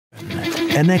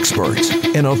An expert,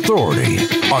 an authority,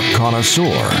 a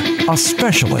connoisseur, a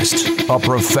specialist, a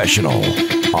professional,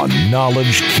 a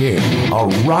knowledge king, a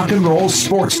rock and roll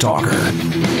sports talker.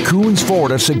 Coons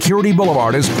Ford of Security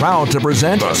Boulevard is proud to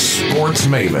present The Sports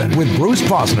Maven with Bruce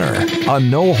Posner, a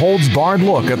no-holds-barred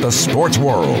look at the sports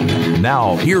world.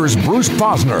 Now, here's Bruce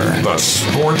Posner, The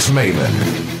Sports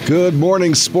Maven. Good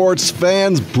morning, sports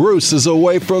fans. Bruce is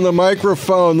away from the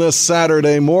microphone this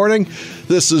Saturday morning.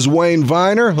 This is Wayne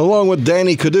Viener, along with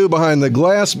Danny Kiddo behind the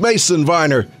glass. Mason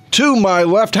Viener, to my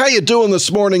left. How you doing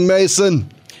this morning, Mason?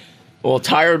 Well,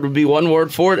 tired would be one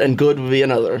word for it, and good would be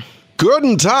another. Good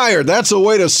and tired. That's a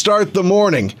way to start the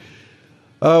morning.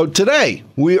 Today,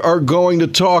 we are going to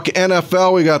talk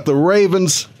NFL. We got the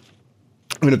Ravens.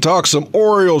 I'm going to talk some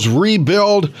Orioles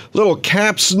rebuild, little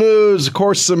Caps news, of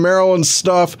course, some Maryland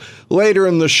stuff. Later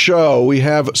in the show, we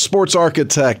have sports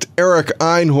architect Eric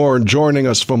Einhorn joining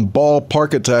us from Ball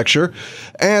Parkitecture.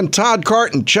 And Todd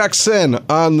Carton checks in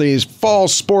on the fall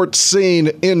sports scene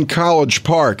in College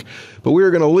Park. But we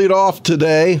are going to lead off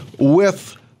today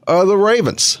with the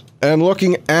Ravens and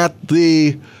looking at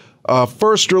the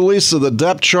first release of the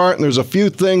depth chart. And there's a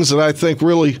few things that I think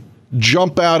really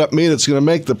jump out at me that's going to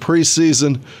make the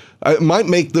preseason. It might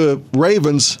make the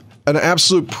Ravens an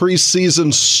absolute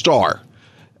preseason star.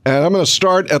 And I'm going to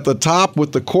start at the top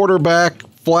with the quarterback,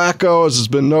 Flacco, as has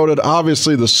been noted,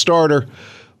 obviously the starter.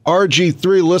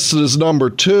 RG3 listed as number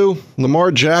 2.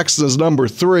 Lamar Jackson is number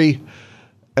 3.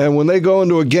 And when they go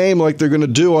into a game like they're going to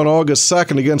do on August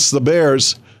 2nd against the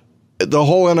Bears, the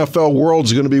whole NFL world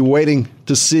is going to be waiting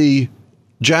to see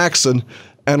Jackson.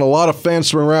 And a lot of fans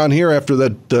from around here, after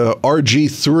that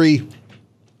RG3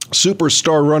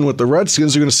 superstar run with the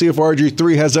Redskins, are going to see if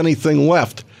RG3 has anything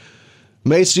left.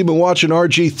 Mace, you've been watching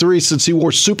RG3 since he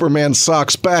wore Superman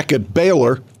socks back at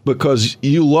Baylor because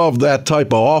you love that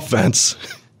type of offense,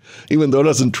 even though it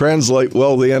doesn't translate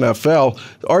well to the NFL.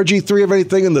 RG3 have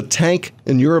anything in the tank,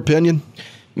 in your opinion?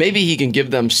 Maybe he can give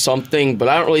them something, but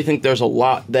I don't really think there's a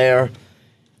lot there.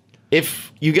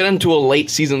 If you get into a late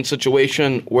season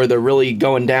situation where they're really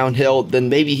going downhill, then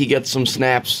maybe he gets some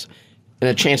snaps and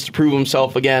a chance to prove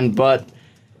himself again. But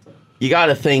you got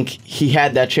to think he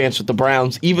had that chance with the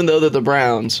Browns, even though they're the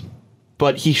Browns.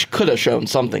 But he could have shown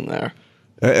something there.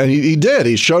 And he did.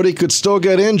 He showed he could still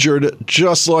get injured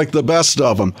just like the best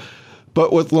of them.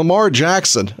 But with Lamar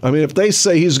Jackson, I mean, if they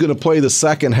say he's going to play the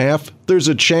second half, there's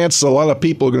a chance a lot of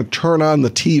people are going to turn on the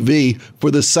TV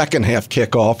for the second half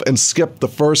kickoff and skip the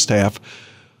first half.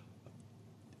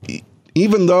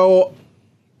 Even though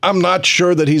I'm not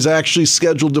sure that he's actually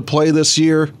scheduled to play this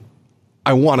year,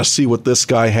 I want to see what this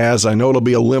guy has. I know it'll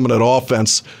be a limited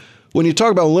offense. When you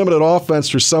talk about limited offense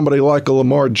for somebody like a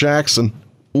Lamar Jackson,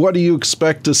 what do you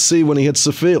expect to see when he hits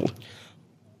the field?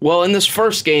 Well, in this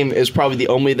first game is probably the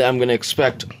only that I'm going to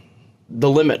expect the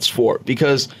limits for,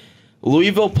 because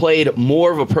Louisville played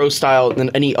more of a pro style than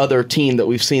any other team that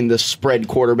we've seen this spread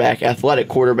quarterback, athletic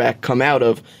quarterback come out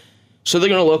of. So they're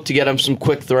going to look to get him some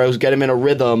quick throws, get him in a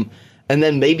rhythm, and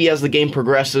then maybe as the game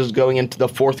progresses going into the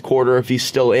fourth quarter, if he's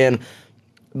still in,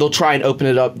 they'll try and open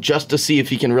it up just to see if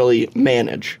he can really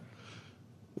manage.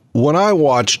 When I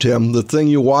watched him, the thing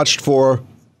you watched for,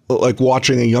 like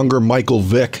watching a younger Michael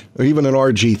Vick or even an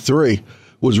RG3,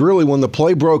 was really when the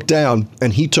play broke down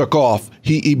and he took off,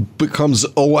 he becomes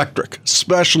electric,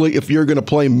 especially if you're going to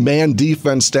play man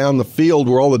defense down the field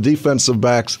where all the defensive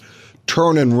backs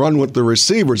turn and run with the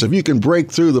receivers. If you can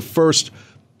break through the first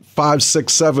 5,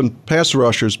 6, 7 pass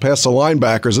rushers, past the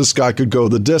linebackers, this guy could go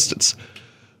the distance.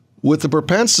 With the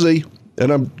propensity,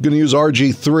 and I'm going to use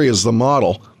RG3 as the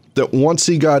model, that once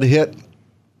he got hit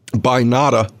by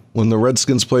Nada, when the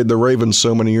Redskins played the Ravens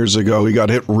so many years ago, he got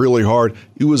hit really hard.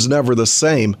 He was never the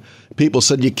same. People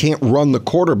said you can't run the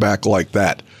quarterback like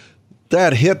that.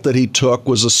 That hit that he took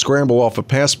was a scramble off a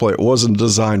pass play. It wasn't a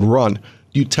designed run.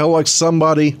 You tell like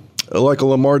somebody like a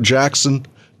Lamar Jackson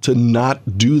to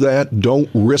not do that? Don't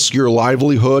risk your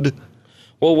livelihood?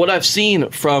 Well, what I've seen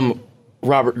from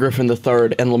Robert Griffin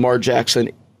III and Lamar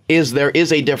Jackson is there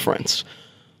is a difference.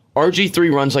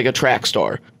 RG3 runs like a track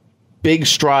star. Big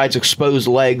strides, exposed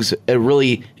legs, it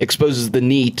really exposes the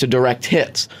knee to direct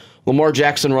hits. Lamar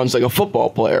Jackson runs like a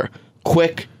football player.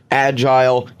 Quick,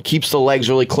 agile, keeps the legs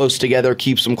really close together,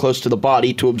 keeps them close to the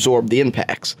body to absorb the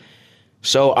impacts.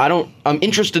 So I'm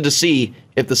interested to see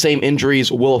if the same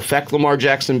injuries will affect Lamar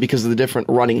Jackson because of the different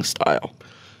running style.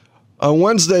 On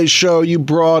Wednesday's show, you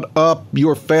brought up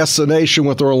your fascination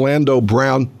with Orlando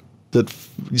Brown that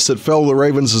you said fell to the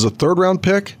Ravens as a third-round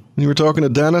pick when you were talking to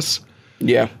Dennis.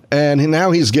 Yeah. And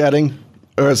now he's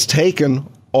has taken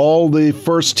all the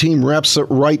first-team reps at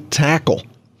right tackle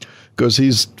because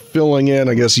he's filling in,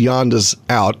 I guess Yonda's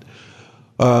out.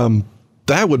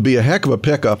 That would be a heck of a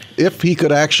pickup if he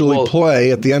could actually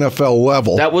play at the NFL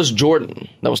level. That was Jordan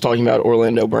that was talking about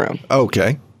Orlando Brown.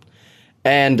 Okay.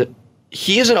 And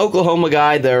he is an Oklahoma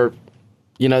guy. There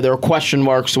are question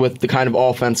marks with the kind of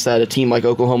offense that a team like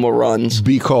Oklahoma runs.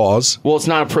 Because? Well, it's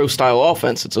not a pro-style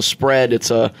offense. It's a spread.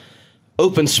 It's a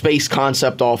open space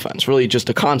concept offense. Really just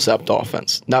a concept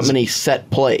offense. Not many set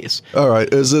plays. All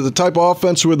right. Is it the type of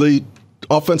offense where the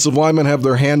offensive linemen have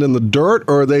their hand in the dirt,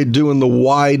 or are they doing the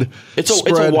wide It's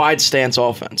a wide stance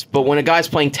offense. But when a guy's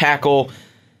playing tackle,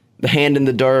 the hand in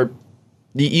the dirt,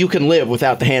 you can live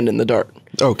without the hand in the dirt.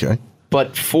 Okay.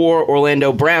 But for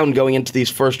Orlando Brown going into these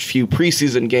first few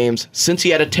preseason games, since he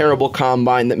had a terrible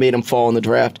combine that made him fall in the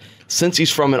draft, since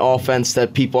he's from an offense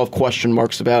that people have question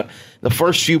marks about, the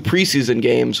first few preseason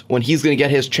games, when he's going to get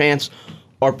his chance,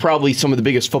 are probably some of the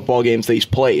biggest football games that he's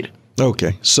played.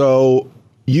 Okay. So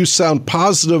you sound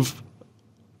positive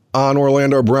on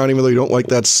Orlando Brown, even though you don't like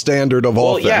that standard of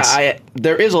offense. Well, yeah,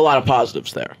 there is a lot of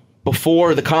positives there.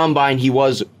 Before the combine, he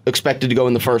was expected to go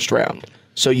in the first round.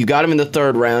 So you got him in the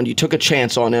third round. You took a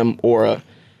chance on him, or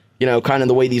kind of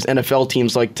the way these NFL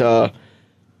teams like to.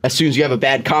 As soon as you have a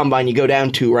bad combine, you go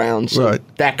down 2 rounds. So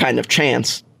right. That kind of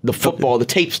chance. The football, the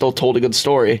tape still told a good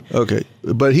story. Okay,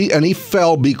 but he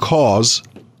fell because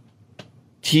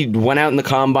he went out in the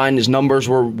combine. His numbers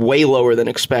were way lower than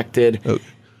expected. Okay.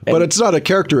 But it's not a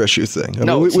character issue thing. I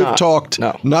mean, we've talked,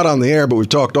 not on the air, but we've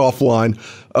talked offline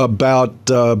about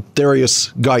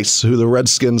Darius Geis, who the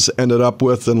Redskins ended up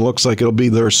with and looks like it'll be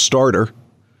their starter.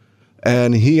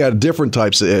 And he had different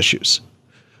types of issues.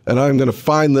 And I'm going to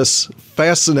find this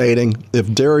fascinating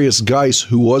if Darius Geis,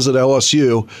 who was at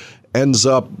LSU, ends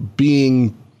up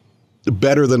being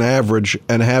better than average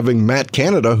and having Matt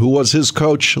Canada, who was his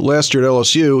coach last year at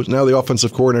LSU, now the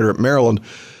offensive coordinator at Maryland.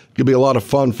 It'll be a lot of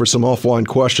fun for some offline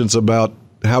questions about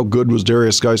how good was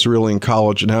Darius Geis really in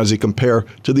college and how does he compare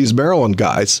to these Maryland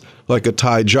guys like a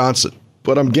Ty Johnson.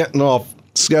 But I'm getting off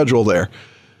schedule there.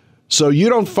 So you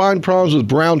don't find problems with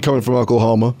Brown coming from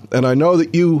Oklahoma, and I know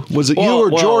that you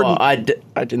or Jordan? I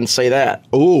didn't say that.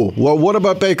 Oh, well, what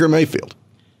about Baker Mayfield?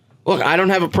 Look, I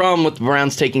don't have a problem with the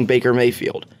Browns taking Baker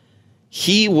Mayfield.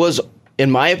 He was,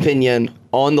 in my opinion,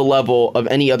 on the level of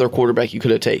any other quarterback you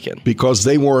could have taken. Because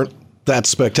they weren't that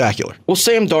spectacular. Well,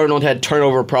 Sam Darnold had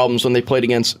turnover problems when they played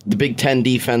against the Big Ten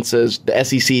defenses, the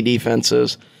SEC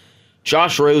defenses.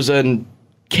 Josh Rosen,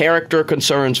 character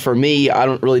concerns for me. I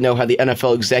don't really know how the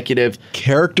NFL executive...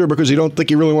 Character because you don't think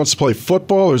he really wants to play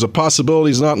football? There's a possibility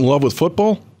he's not in love with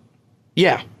football?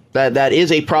 Yeah, that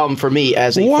is a problem for me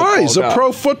as a Why? football He's a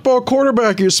pro football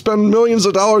quarterback. You spend millions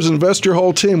of dollars, invest your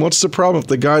whole team. What's the problem if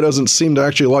the guy doesn't seem to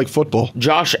actually like football?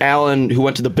 Josh Allen, who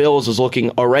went to the Bills, is looking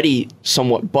already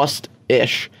somewhat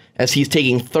bust-ish as he's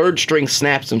taking third-string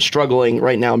snaps and struggling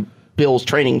right now in Bills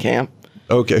training camp.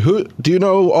 Okay, who do you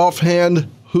know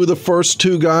offhand who the first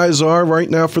 2 guys are right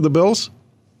now for the Bills?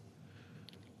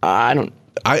 I don't know.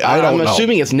 I'm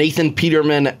assuming it's Nathan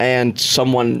Peterman and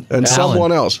someone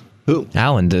else. Who?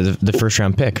 Allen, the first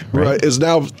round pick, right? Is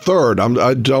now third.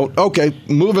 Okay,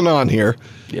 moving on here.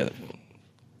 Yeah.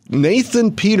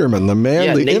 Nathan Peterman, the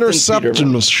man, the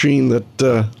interception machine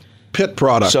that Pitt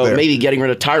product. So there. Maybe getting rid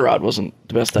of Tyrod wasn't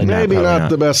the best idea. Maybe not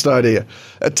the best idea.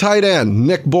 At tight end,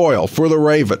 Nick Boyle for the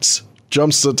Ravens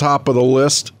jumps to the top of the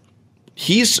list.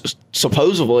 He's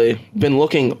supposedly been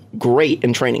looking great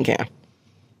in training camp.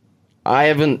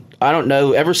 I don't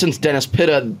know, ever since Dennis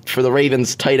Pitta for the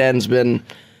Ravens, tight end's been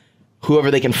whoever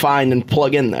they can find and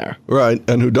plug in there. Right,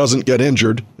 and who doesn't get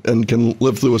injured and can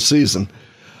live through a season.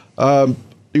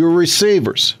 Your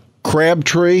receivers,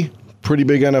 Crabtree, pretty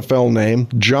big NFL name,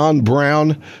 John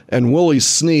Brown, and Willie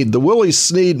Snead. The Willie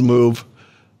Snead move,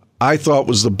 I thought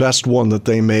was the best one that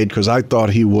they made because I thought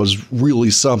he was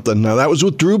really something. Now, that was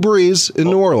with Drew Brees in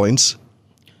New Orleans.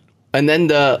 And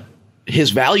then his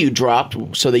value dropped,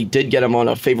 so they did get him on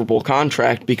a favorable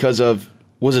contract because of,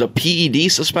 was it a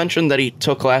PED suspension that he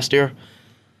took last year?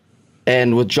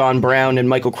 And with John Brown and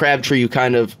Michael Crabtree, you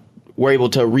kind of were able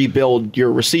to rebuild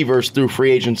your receivers through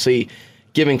free agency,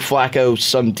 giving Flacco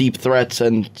some deep threats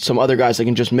and some other guys that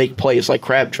can just make plays like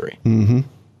Crabtree. Mm-hmm.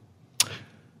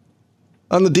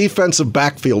 On the defensive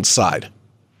backfield side,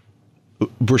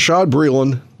 Brashad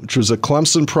Breeland, which was a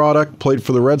Clemson product, played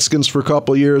for the Redskins for a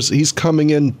couple of years. He's coming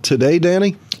in today,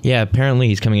 Danny? Yeah, apparently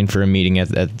he's coming in for a meeting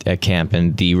at camp,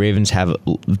 and the Ravens have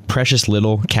precious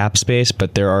little cap space,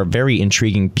 but there are very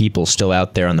intriguing people still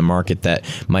out there on the market that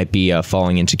might be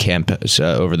falling into camp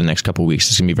over the next couple of weeks.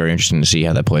 It's going to be very interesting to see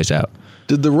how that plays out.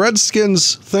 Did the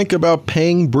Redskins think about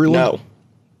paying Breeland? No.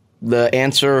 The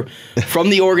answer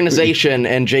from the organization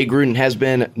and Jay Gruden has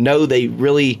been no, they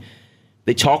really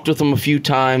They talked with him a few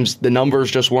times. The numbers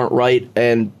just weren't right.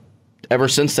 And ever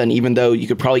since then, even though you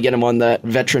could probably get him on that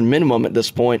veteran minimum at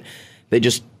this point,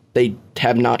 they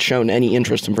have not shown any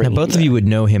interest in bringing him both of you would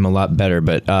know him a lot better,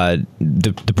 but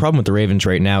the problem with the Ravens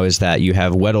right now is that you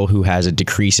have Weddle, who has a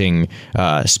decreasing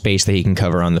space that he can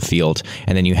cover on the field,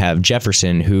 and then you have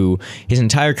Jefferson, who his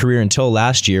entire career until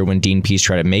last year, when Dean Pease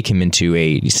tried to make him into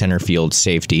a center field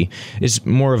safety, is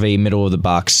more of a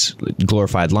middle-of-the-box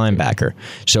glorified linebacker.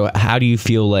 So how do you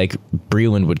feel like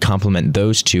Breland would complement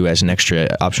those two as an extra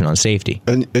option on safety?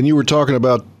 And you were talking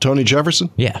about Tony Jefferson?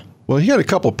 Yeah. Well, he had a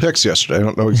couple picks yesterday. I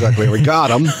don't know exactly how he got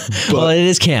them. But well, it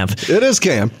is camp. It is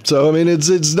camp. So, I mean,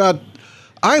 it's not...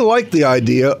 I like the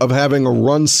idea of having a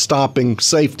run-stopping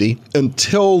safety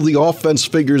until the offense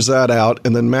figures that out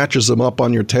and then matches them up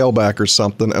on your tailback or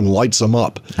something and lights them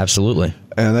up. Absolutely.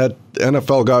 And that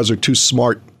NFL guys are too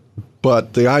smart.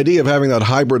 But the idea of having that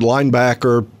hybrid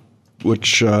linebacker,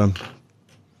 which the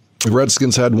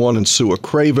Redskins had one in Sua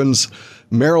Cravens,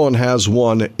 Maryland has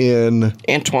one in...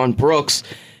 Antoine Brooks.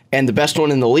 And the best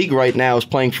one in the league right now is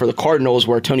playing for the Cardinals,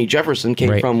 where Tony Jefferson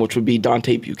came from, which would be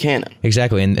Dante Buchanan.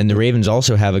 Exactly, and the Ravens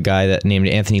also have a guy that named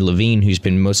Anthony Levine, who's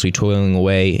been mostly toiling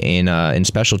away in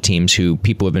special teams, who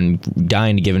people have been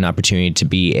dying to give an opportunity to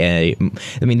be a...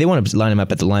 I mean, they want to line him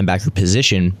up at the linebacker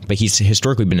position, but he's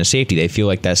historically been a safety. They feel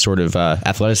like that sort of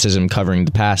athleticism covering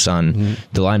the pass on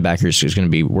the linebackers is going to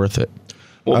be worth it.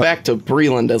 Well, back to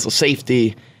Breland as a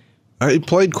safety... He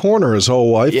played corner his whole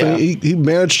life, and he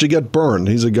managed to get burned.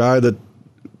 He's a guy that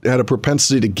had a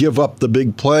propensity to give up the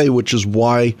big play, which is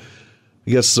why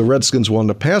I guess the Redskins wanted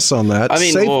to pass on that.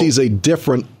 Safety's a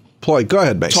different play. Go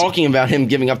ahead, Mason. Talking about him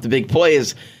giving up the big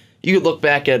plays, you could look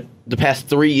back at the past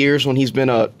 3 years when he's been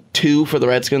a 2 for the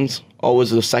Redskins,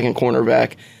 always a second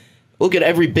cornerback. Look at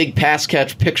every big pass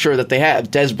catch picture that they have.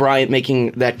 Des Bryant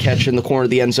making that catch in the corner of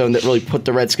the end zone that really put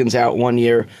the Redskins out one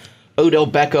year. Odell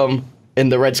Beckham in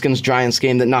the Redskins-Giants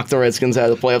game that knocked the Redskins out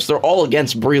of the playoffs. They're all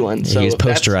against Breland. So he's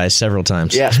posterized several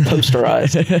times. Yes,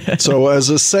 posterized. So as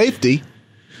a safety,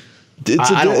 it's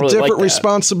different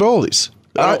responsibilities.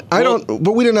 I don't,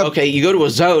 but we didn't have... Okay, you go to a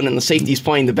zone and the safety's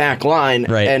playing the back line,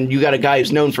 and you got a guy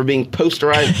who's known for being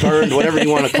posterized, burned, whatever you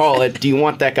want to call it. Do you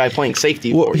want that guy playing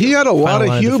safety for you? He had a lot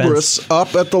of hubris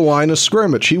up at the line of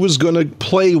scrimmage. He was going to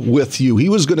play with you. He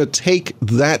was going to take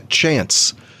that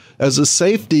chance. As a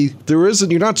safety,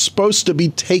 you're not supposed to be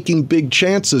taking big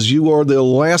chances. You are the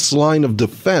last line of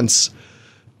defense.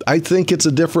 I think it's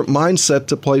a different mindset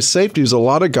to play safety. There's a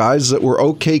lot of guys that were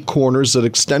okay corners that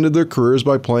extended their careers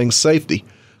by playing safety.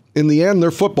 In the end, they're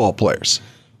football players.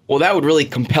 Well, that would really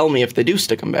compel me if they do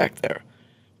stick him back there.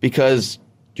 Because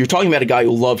you're talking about a guy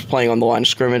who loved playing on the line of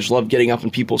scrimmage, loved getting up in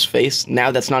people's face.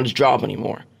 Now that's not his job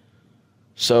anymore.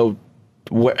 So...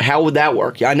 how would that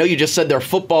work? I know you just said they're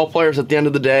football players at the end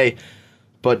of the day,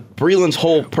 but Breland's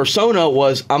whole persona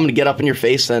was, I'm going to get up in your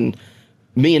face and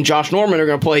me and Josh Norman are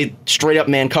going to play straight-up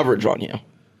man coverage on you.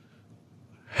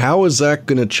 How is that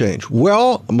going to change?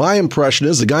 Well, my impression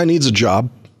is the guy needs a job,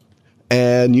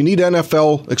 and you need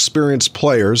NFL experienced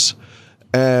players,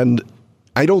 and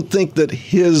I don't think that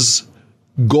his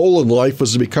goal in life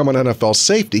was to become an NFL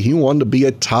safety. He wanted to be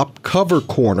a top cover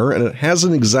corner, and it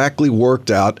hasn't exactly worked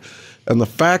out. And the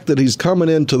fact that he's coming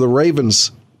into the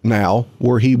Ravens now,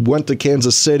 where he went to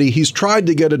Kansas City, he's tried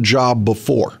to get a job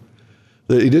before.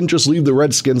 He didn't just leave the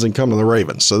Redskins and come to the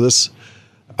Ravens. So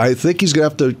I think he's going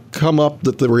to have to come up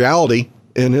that the reality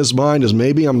in his mind is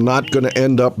maybe I'm not going to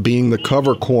end up being the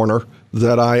cover corner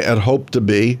that I had hoped to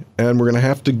be, and we're going to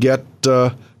have to get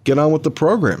on with the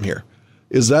program here.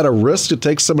 Is that a risk to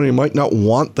take somebody who might not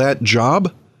want that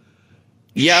job?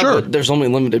 Yeah, sure. But there's only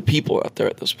limited people out there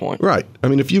at this point. Right. I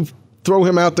mean, if you throw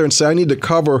him out there and say, I need to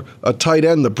cover a tight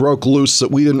end that broke loose that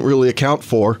we didn't really account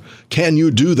for, can you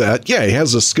do that? Yeah, he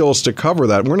has the skills to cover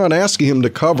that. We're not asking him to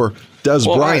cover Des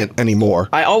Bryant anymore.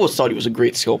 I always thought he was a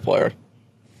great skill player.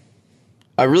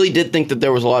 I really did think that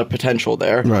there was a lot of potential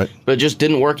there, right? But it just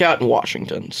didn't work out in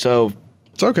Washington. So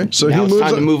it's okay. So now it's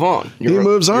time to move on. He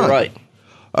moves on. You're right.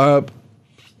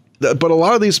 But a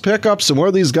lot of these pickups and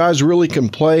where these guys really can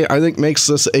play, I think makes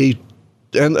this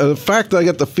and the fact that I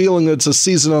get the feeling that it's a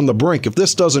season on the brink. If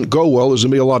this doesn't go well, there's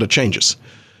going to be a lot of changes.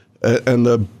 And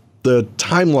the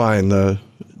timeline, the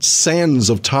sands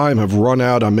of time have run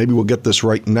out on maybe we'll get this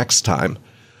right next time.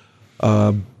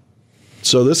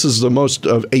 So this is the most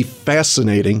of a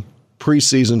fascinating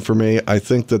preseason for me. I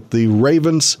think that the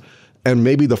Ravens and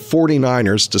maybe the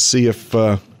 49ers to see if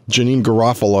Janine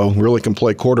Garofalo really can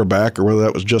play quarterback, or whether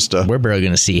that was just a... We're barely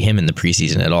going to see him in the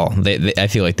preseason at all. I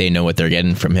feel like they know what they're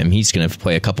getting from him. He's going to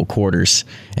play a couple quarters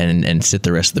and sit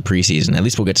the rest of the preseason. At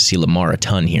least we'll get to see Lamar a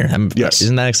ton here. Yes.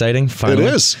 Isn't that exciting? Finally?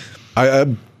 It is.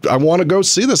 I want to go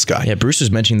see this guy. Yeah, Bruce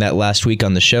was mentioning that last week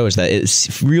on the show, is that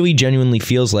it really genuinely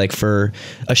feels like for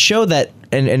a show that,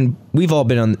 and we've all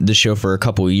been on the show for a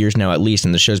couple of years now at least,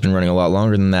 and the show's been running a lot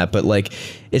longer than that, but like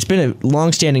it's been a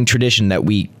long-standing tradition that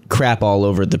we crap all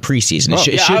over the preseason.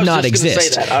 It should not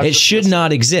exist. It should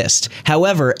not exist.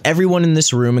 However, everyone in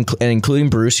this room, and including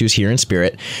Bruce, who's here in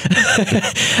spirit,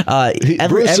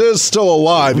 Bruce is still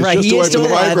alive. He's right, just he is still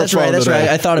alive. That's right.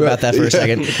 I thought about that for a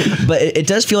second. But it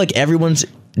does feel like everyone's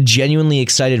genuinely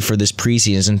excited for this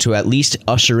preseason to at least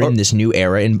usher in this new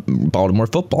era in Baltimore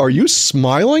football. Are you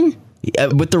smiling?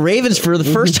 With the Ravens for the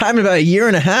first time in about a year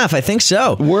and a half, I think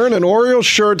so. Wearing an Orioles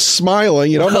shirt,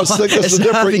 smiling. You'd almost think it's a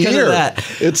different year.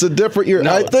 It's a different year.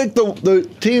 No. I think the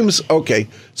teams, okay,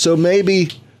 so maybe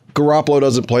Garoppolo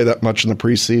doesn't play that much in the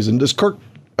preseason. Does Kirk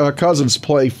Cousins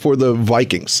play for the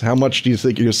Vikings? How much do you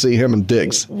think you're going to see him and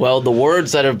Diggs? Well, the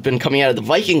words that have been coming out of the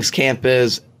Vikings camp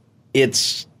is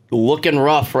it's looking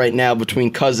rough right now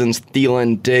between Cousins,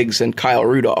 Thielen, Diggs, and Kyle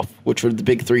Rudolph, which were the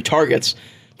big three targets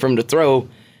for him to throw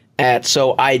at.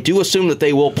 So I do assume that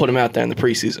they will put him out there in the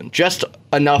preseason, just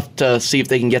enough to see if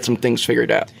they can get some things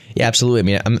figured out. Yeah, absolutely. I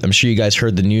mean, I'm sure you guys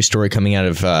heard the news story coming out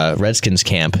of Redskins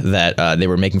camp that they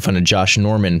were making fun of Josh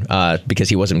Norman because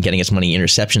he wasn't getting as many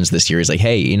interceptions this year. He's like,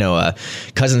 hey,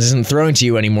 Cousins isn't throwing to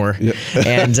you anymore. Yeah.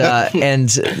 and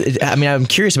I mean, I'm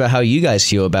curious about how you guys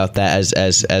feel about that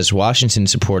as Washington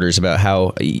supporters, about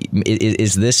how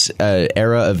is this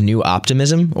era of new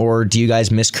optimism, or do you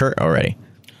guys miss Kurt already?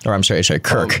 Or I'm sorry,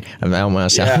 Kirk. I don't want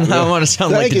to sound. I don't want to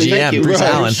sound like the GM, Bruce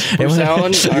Allen. Bruce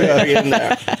Allen, are you in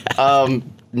there?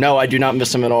 No, I do not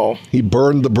miss him at all. He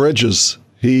burned the bridges.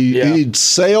 He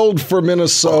sailed for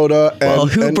Minnesota.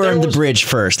 Who burned the bridge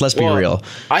first? Let's be real.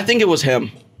 I think it was him.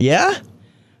 Yeah?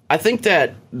 I think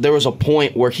that there was a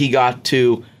point where he got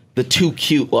to the too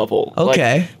cute level.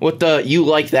 Okay. Like, with the you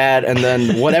like that, and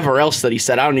then whatever else that he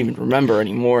said, I don't even remember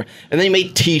anymore. And then he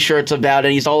made T-shirts about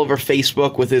it. He's all over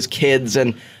Facebook with his kids,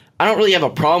 and I don't really have a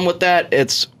problem with that.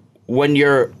 It's when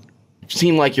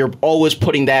seem like you're always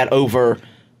putting that over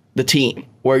the team,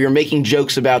 where you're making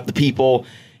jokes about the people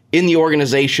in the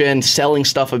organization, selling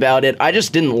stuff about it. I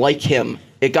just didn't like him.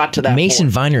 It got to that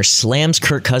Mason point. Viener slams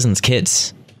Kirk Cousins'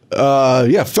 kids.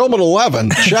 Film at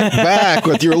 11. Check back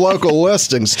with your local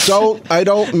listings. I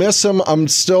don't miss him.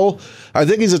 I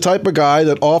think he's the type of guy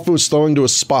that often was throwing to a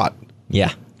spot.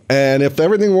 Yeah. And if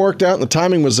everything worked out and the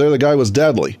timing was there, the guy was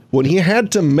deadly. When he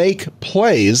had to make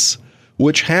plays,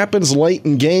 which happens late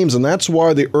in games, and that's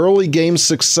why the early game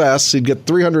success, he'd get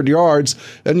 300 yards,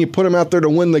 and you put him out there to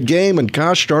win the game, and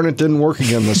gosh darn it, didn't work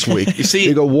again this week.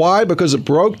 You go, why? Because it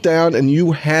broke down, and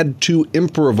you had to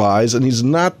improvise, and he's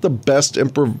not the best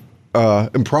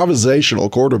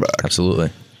improvisational quarterback.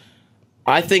 Absolutely.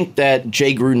 I think that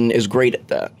Jay Gruden is great at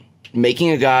that.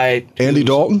 Making a guy... Andy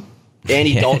Dalton,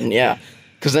 yeah.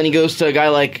 Because then he goes to a guy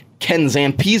like Ken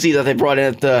Zampese that they brought in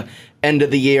at the end of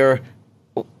the year,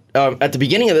 at the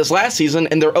beginning of this last season,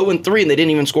 and they're 0-3 and they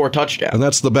didn't even score a touchdown. And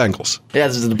that's the Bengals. Yeah,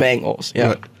 this is the Bengals. Yeah.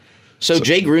 Right. So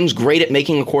Jay Gruden's great at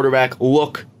making a quarterback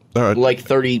look like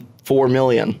 $34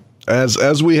 million.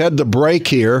 As we head to break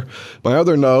here, my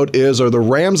other note is, are the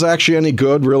Rams actually any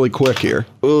good really quick here?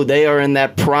 Ooh, they are in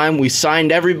that prime. We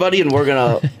signed everybody, and we're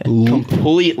going to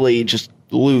completely just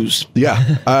lose.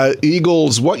 Yeah.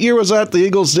 Eagles, what year was that? The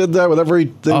Eagles did that with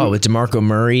everything? Oh, with DeMarco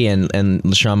Murray and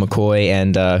LaShawn McCoy,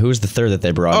 and who was the third that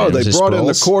they brought in? Oh, they brought in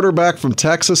the quarterback from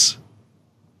Texas.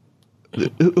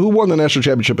 Who won the national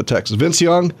championship at Texas? Vince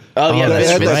Young? Oh, yeah,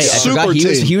 that's right. That super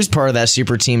team. He was part of that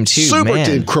super team, too. Super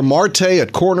team. Cromartie at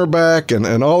cornerback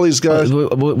and all these guys.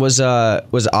 Was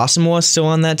Asamoah still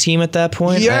on that team at that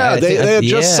point? Yeah, they had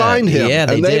just signed him. Yeah,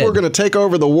 they were going to take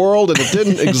over the world, and it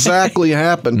didn't exactly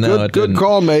happen. Good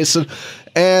call, Mason.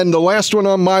 And the last one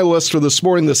on my list for this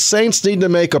morning, the Saints need to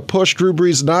make a push. Drew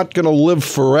Brees not going to live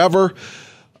forever.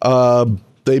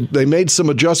 They made some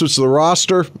adjustments to the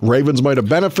roster. Ravens might have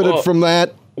benefited from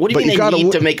that. What do you mean they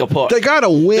need to make a push? They got to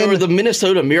win. They were the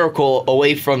Minnesota Miracle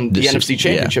away from the NFC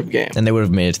Championship game. And they would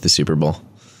have made it to the Super Bowl.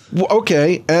 Well,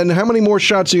 okay, and how many more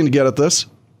shots are you going to get at this?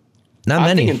 Not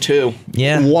many. I'm thinking 2.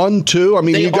 Yeah. 1, 2? I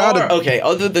mean, you got to... Okay,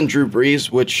 other than Drew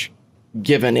Brees, which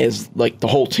given is like the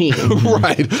whole team.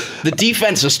 Right. The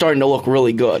defense is starting to look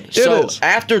really good. It is.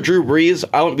 After Drew Brees,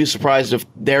 I wouldn't be surprised if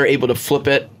they're able to flip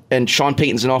it, and Sean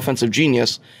Payton's an offensive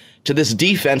genius, to this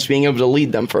defense being able to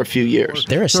lead them for a few years.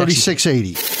 They're a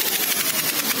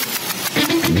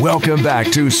 3680. Welcome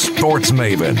back to Sports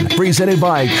Maven, presented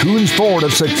by Coons Ford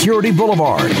of Security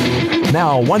Boulevard.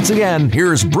 Now, once again,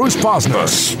 here's Bruce Posner, the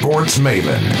Sports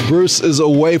Maven. Bruce is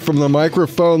away from the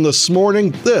microphone this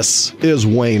morning. This is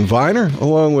Wayne Viener,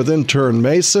 along with intern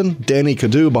Mason, Danny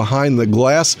Kiddo behind the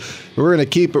glass. We're going to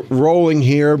keep it rolling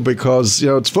here because,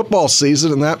 it's football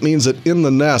season, and that means that In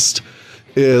the Nest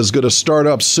is going to start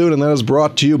up soon, and that is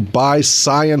brought to you by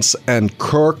Science and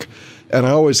Kirk. And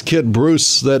I always kid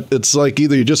Bruce that it's like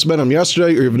either you just met him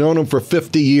yesterday or you've known him for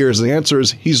 50 years. The answer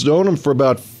is he's known him for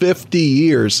about 50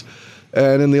 years.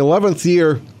 And in the 11th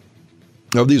year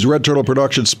of these Red Turtle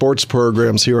Production sports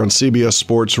programs here on CBS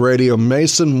Sports Radio,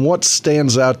 Mason, what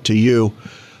stands out to you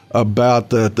about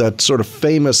that sort of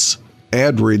famous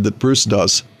ad read that Bruce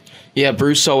does? Yeah,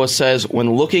 Bruce always says,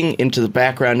 when looking into the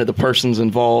background of the persons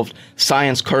involved,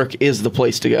 Science Kirk is the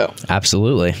place to go.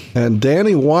 Absolutely. And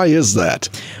Danny, why is that?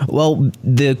 Well,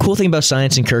 the cool thing about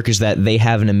Science and Kirk is that they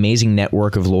have an amazing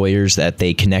network of lawyers that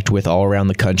they connect with all around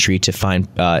the country to find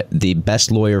the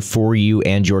best lawyer for you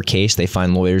and your case. They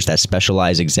find lawyers that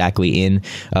specialize exactly in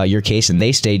your case, and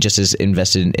they stay just as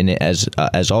invested in it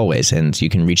as always. And you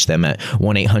can reach them at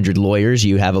 1-800-LAWYERS.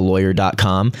 You have a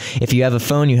lawyer.com. If you have a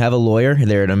phone, you have a lawyer.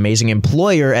 They're an amazing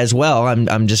employer as well.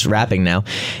 I'm just rapping now.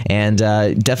 And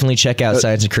definitely check out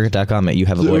scienceandkirk.com at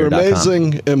youhavealawyer.com. You're an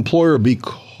amazing employer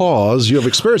because you have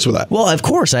experience with that. Well, of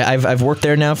course. I've worked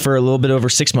there now for a little bit over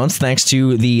 6 months, thanks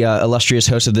to the illustrious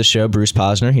host of this show, Bruce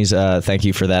Posner. He's thank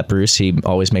you for that, Bruce. He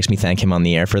always makes me thank him on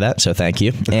the air for that, so thank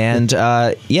you. And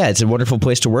yeah, it's a wonderful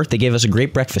place to work. They gave us a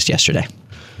great breakfast yesterday.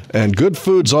 And good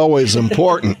food's always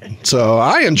important. So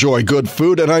I enjoy good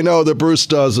food, and I know that Bruce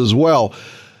does as well.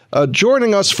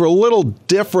 Joining us for a little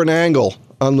different angle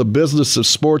on the business of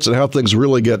sports and how things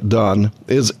really get done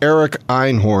is Eric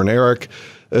Einhorn. Eric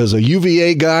is a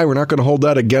UVA guy. We're not going to hold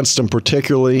that against him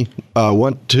particularly.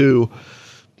 Went to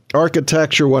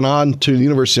architecture, went on to the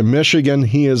University of Michigan.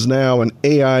 He is now an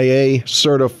AIA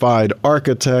certified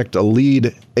architect, a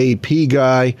lead AP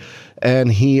guy,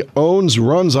 and he owns,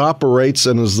 runs, operates,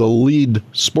 and is the lead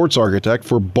sports architect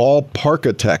for Ball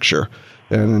Parkitecture.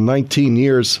 And in 19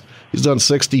 years, he's done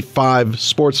 65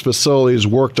 sports facilities,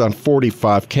 worked on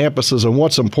 45 campuses. And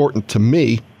what's important to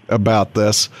me about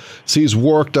this is he's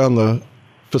worked on the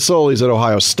facilities at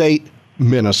Ohio State,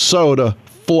 Minnesota,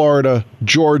 Florida,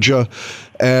 Georgia,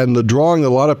 and the drawing that a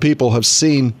lot of people have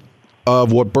seen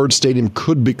of what Bird Stadium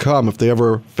could become if they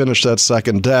ever finish that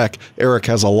second deck. Eric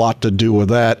has a lot to do with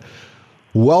that.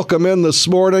 Welcome in this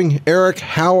morning. Eric,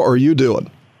 how are you doing?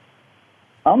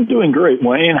 I'm doing great,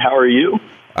 Wayne. How are you?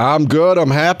 I'm good. I'm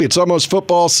happy. It's almost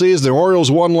football season. The Orioles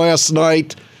won last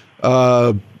night.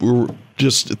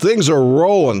 Just things are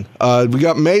rolling. We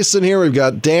got Mason here. We've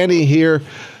got Danny here.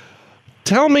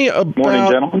 Morning,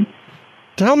 gentlemen.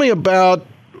 Tell me about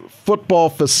football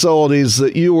facilities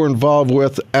that you were involved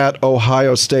with at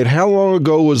Ohio State. How long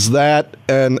ago was that,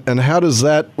 and how does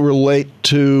that relate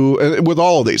to, with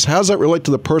all of these, how does that relate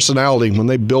to the personality when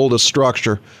they build a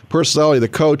structure? Personality of the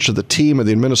coach, of the team, of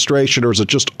the administration, or is it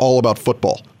just all about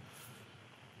football?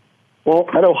 Well,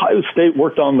 at Ohio State,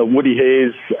 worked on the Woody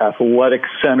Hayes Athletic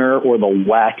Center, or the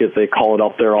WAC as they call it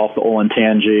up there off the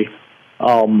Olentangy.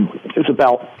 It was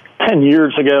about 10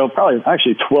 years ago, probably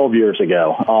actually 12 years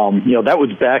ago. That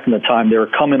was back in the time they were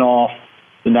coming off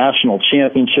the national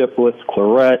championship with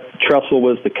Claret. Tressel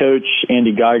was the coach.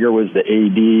 Andy Geiger was the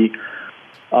AD.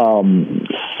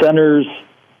 Centers,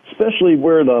 especially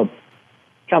where the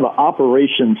kind of the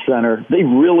operations center, they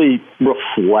really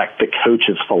reflect the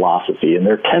coach's philosophy. And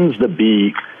there tends to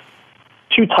be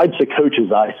two types of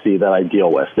coaches I see that I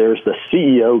deal with. There's the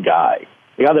CEO guy,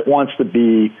 the guy that wants to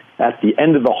be at the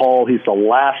end of the hall. He's the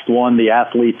last one the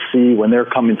athletes see when they're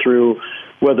coming through,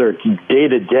 whether it's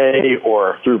day-to-day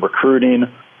or through recruiting.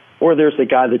 Or there's the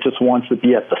guy that just wants to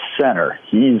be at the center.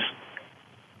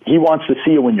 He wants to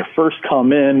see you when you first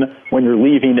come in, when you're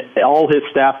leaving. All his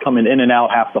staff coming in and out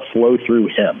have to flow through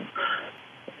him.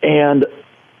 And,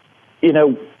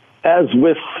 as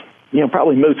with,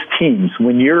 probably most teams,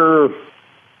 when you're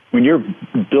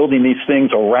building these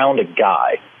things around a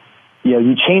guy,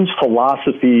 you change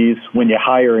philosophies when you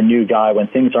hire a new guy when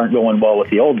things aren't going well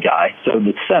with the old guy, so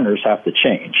the centers have to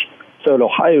change. So at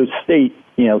Ohio State,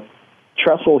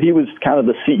 Tressel, he was kind of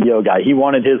the CEO guy. He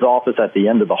wanted his office at the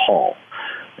end of the hall.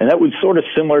 And that was sort of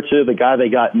similar to the guy they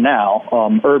got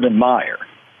now, Urban Meyer.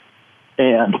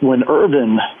 And when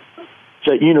Urban,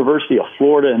 at University of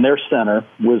Florida, and their center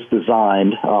was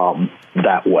designed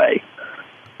that way.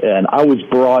 And I was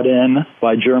brought in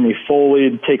by Jeremy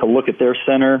Foley to take a look at their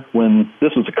center when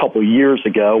this was a couple years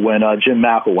ago when Jim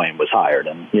McElwain was hired.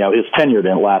 And, his tenure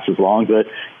didn't last as long, but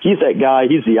he's that guy.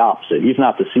 He's the opposite. He's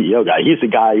not the CEO guy. He's the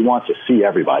guy who wants to see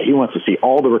everybody. He wants to see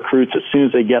all the recruits as soon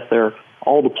as they get there,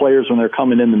 all the players when they're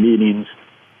coming in the meetings.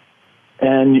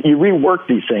 And you rework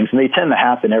these things, and they tend to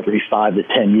happen every 5 to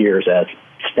 10 years as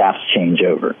staffs change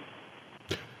over.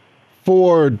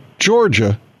 For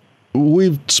Georgia,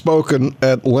 we've spoken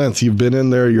at length. You've been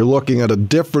in there. You're looking at a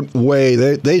different way.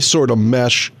 They sort of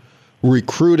mesh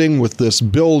recruiting with this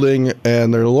building,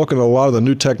 and they're looking at a lot of the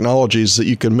new technologies that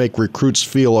you can make recruits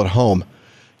feel at home.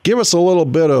 Give us a little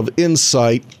bit of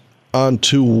insight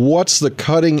onto what's the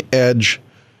cutting-edge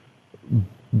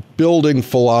building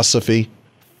philosophy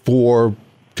for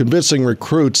convincing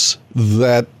recruits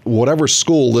that whatever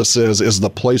school this is the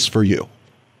place for you.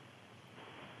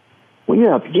 Well,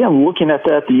 yeah, I'm looking at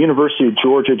that. The University of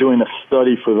Georgia doing a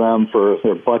study for them for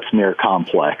their Bucksmere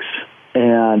complex.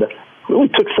 And really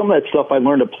took some of that stuff I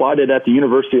learned, applied it at the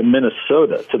University of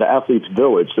Minnesota to the Athletes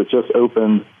Village that just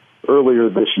opened earlier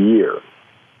this year.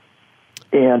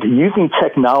 And using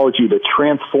technology to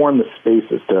transform the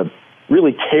spaces, to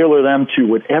really tailor them to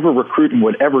whatever recruit and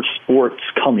whatever sport's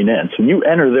coming in. So you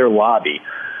enter their lobby,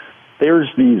 there's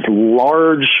these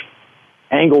large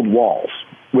angled walls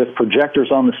with projectors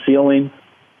on the ceiling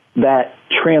that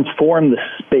transform the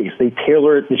space. They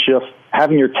tailor it. It's just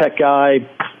having your tech guy,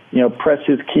 press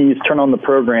his keys, turn on the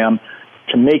program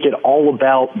to make it all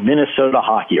about Minnesota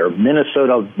hockey or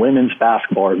Minnesota women's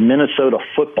basketball or Minnesota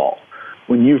football.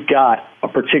 When you've got a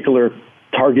particular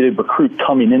targeted recruit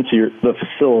coming into the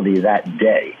facility that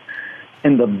day.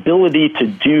 And the ability to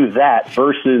do that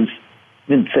versus,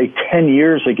 say, 10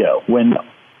 years ago when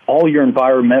all your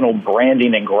environmental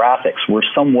branding and graphics were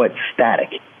somewhat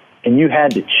static, and you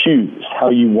had to choose how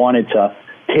you wanted to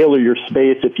tailor your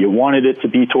space, if you wanted it to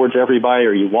be towards everybody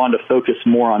or you wanted to focus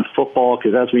more on football,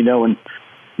 because as we know in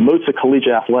most of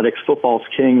collegiate athletics, football's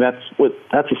king. That's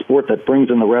a sport that brings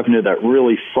in the revenue that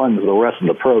really funds the rest of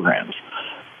the programs.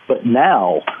 But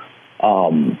now,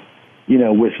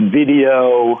 with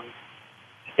video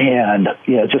and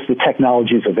just the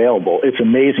technologies available, it's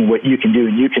amazing what you can do,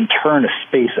 and you can turn a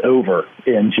space over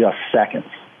in just seconds.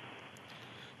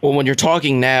 Well, when you're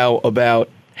talking now about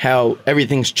how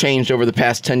everything's changed over the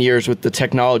past 10 years with the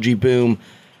technology boom,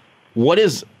 what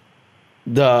is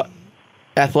the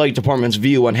athletic department's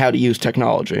view on how to use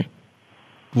technology?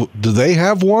 Do they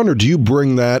have one, or do you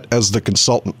bring that as the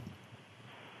consultant?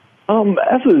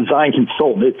 As a design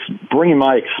consultant, it's bringing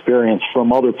my experience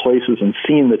from other places and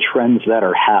seeing the trends that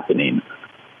are happening.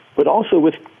 But also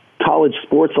with college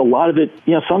sports, a lot of it,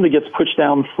 some of it gets pushed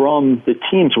down from the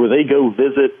teams where they go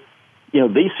visit.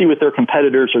 They see what their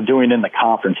competitors are doing in the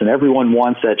conference, and everyone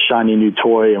wants that shiny new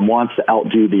toy and wants to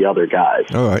outdo the other guys.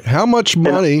 All right. How much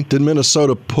money did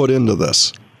Minnesota put into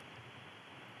this?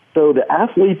 So the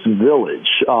Athletes Village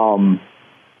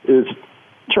is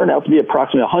turned out to be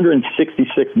approximately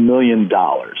 $166 million.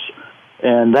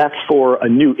 And that's for a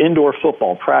new indoor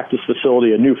football practice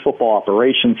facility, a new football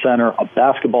operations center, a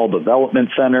basketball development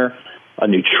center, a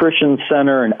nutrition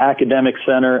center, an academic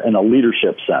center, and a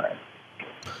leadership center.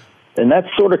 And that's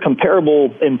sort of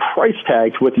comparable in price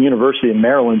tag to what the University of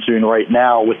Maryland's doing right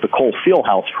now with the Cole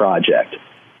Fieldhouse project.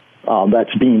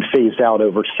 That's being phased out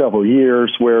over several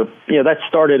years, where that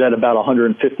started at about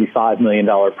 $155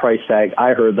 million price tag.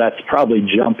 I heard that's probably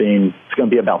jumping. It's going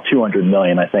to be about $200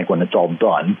 million, I think, when it's all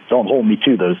done. Don't hold me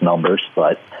to those numbers,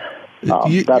 but that's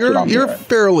what I'm You're hearing.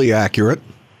 fairly accurate.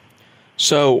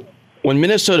 So when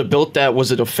Minnesota built that,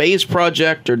 was it a phased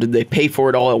project, or did they pay for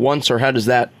it all at once, or how does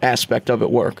that aspect of it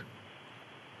work?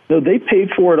 So they paid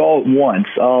for it all at once.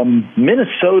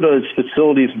 Minnesota's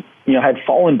facilities, had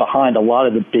fallen behind a lot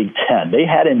of the Big Ten. They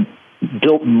hadn't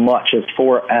built much as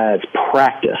far as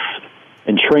practice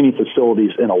and training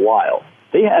facilities in a while.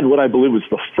 They had what I believe was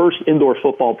the first indoor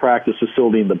football practice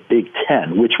facility in the Big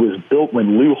Ten, which was built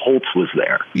when Lou Holtz was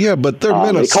there. Yeah, but they're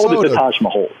Minnesota. They called it the Taj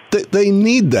Mahal. They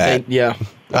need that.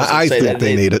 I think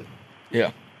they need it.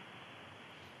 Yeah.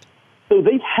 So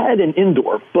they've had an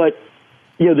indoor, but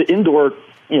the indoor,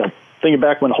 thinking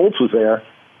back when Holtz was there,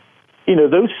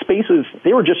 those spaces,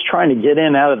 they were just trying to get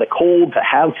in out of the cold, to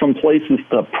have some places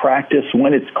to practice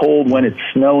when it's cold, when it's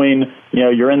snowing.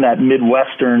 You're in that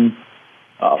Midwestern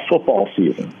football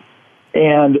season.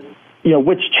 And,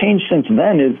 what's changed since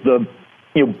then is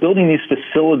building these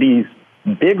facilities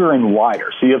bigger and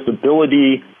wider. So you have the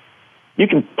ability, you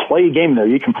can play a game there,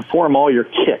 you can perform all your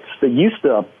kicks. They used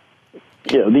to,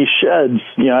 these sheds,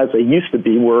 as they used to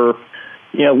be, were,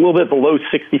 a little bit below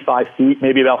 65 feet,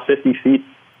 maybe about 50 feet.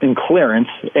 in clearance,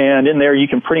 and in there you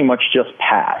can pretty much just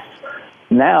pass.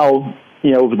 Now,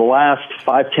 over the last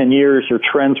 5-10 years, there are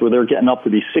trends where they're getting up to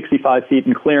be 65 feet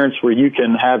in clearance, where you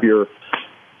can have you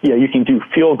can do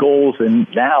field goals, and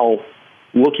now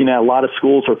looking at a lot of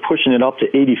schools are pushing it up to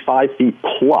 85 feet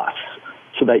plus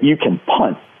so that you can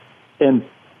punt. And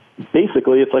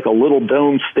basically, it's like a little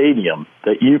dome stadium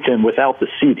that you can, without the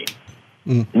seating.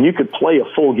 And you could play a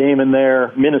full game in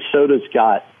there. Minnesota's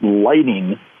got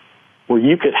lighting where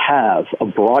you could have a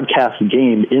broadcast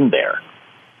game in there.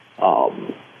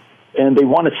 And they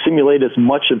want to simulate as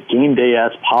much of game day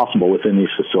as possible within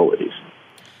these facilities.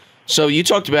 So you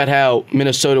talked about how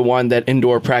Minnesota wanted that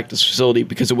indoor practice facility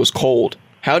because it was cold.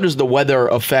 How does the weather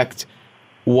affect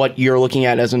what you're looking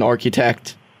at as an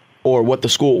architect or what the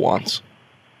school wants?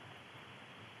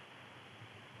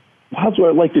 That's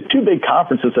where, like, the two big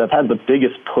conferences that have had the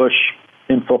biggest push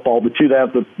in football, the two that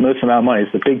have the most amount of money,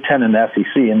 is the Big Ten and the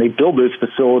SEC, and they build those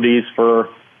facilities for,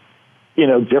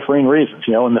 differing reasons.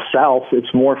 In the South,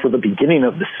 it's more for the beginning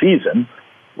of the season,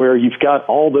 where you've got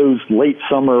all those late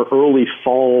summer, early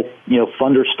fall,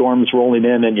 thunderstorms rolling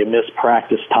in, and you miss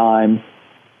practice time.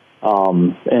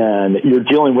 And you're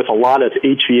dealing with a lot of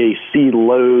HVAC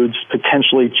loads,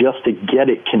 potentially just to get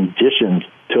it conditioned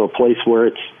to a place where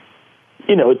it's,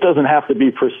 it doesn't have to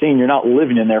be pristine. You're not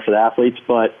living in there for the athletes,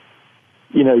 but,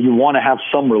 you want to have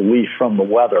some relief from the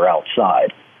weather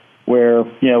outside. Where,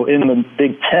 in the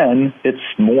Big Ten, it's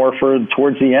more for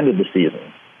towards the end of the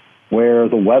season, where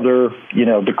the weather,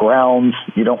 the grounds,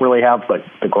 you don't really have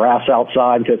the grass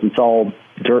outside because it's all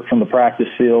dirt from the practice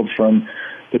fields from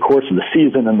the course of the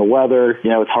season, and the weather,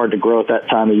 it's hard to grow at that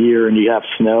time of year, and you have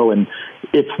snow, and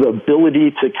it's the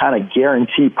ability to kind of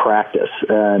guarantee practice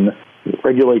and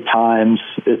regulate times.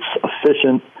 It's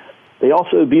efficient. They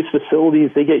also, these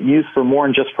facilities, they get used for more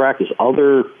than just practice.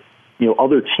 Other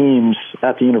teams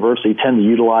at the university tend to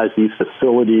utilize these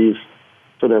facilities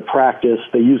for their practice.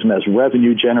 They use them as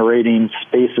revenue-generating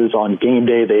spaces on game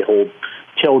day. They hold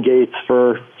tailgates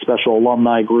for special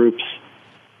alumni groups.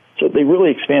 So they really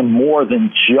expand more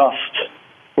than just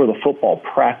for the football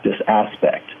practice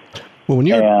aspect. Well, when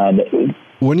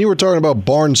you were talking about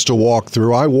barns to walk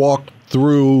through, I walked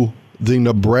through the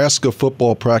Nebraska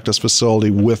football practice facility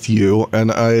with you,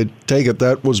 and I take it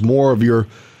that was more of your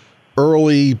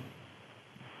early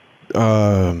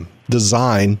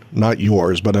design, not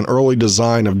yours, but an early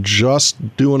design of just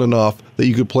doing enough that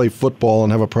you could play football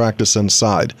and have a practice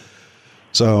inside.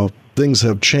 So things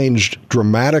have changed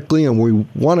dramatically, and we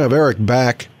want to have Eric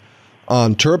back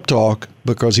on Terp Talk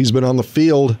because he's been on the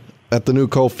field at the new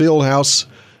Cole Fieldhouse,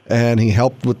 and he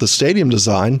helped with the stadium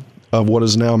design of what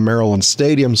is now Maryland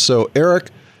Stadium. So, Eric,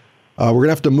 we're going to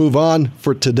have to move on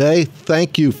for today.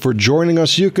 Thank you for joining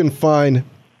us. You can find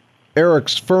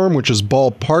Eric's firm, which is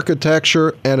Ball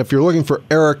Parkitecture, and if you're looking for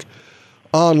Eric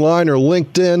online or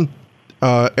LinkedIn,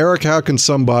 Eric, how can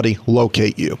somebody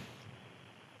locate you?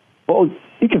 Well,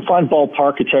 you can find Ball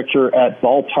Parkitecture at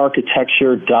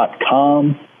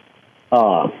ballparkitecture.com,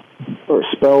 or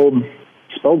spelled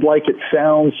like it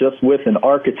sounds, just with an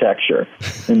architecture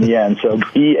in the end. So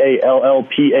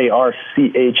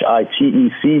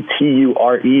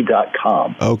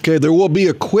BALLPARCHITECTURE.com. Okay, there will be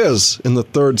a quiz in the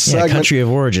third segment. Country of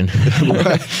origin.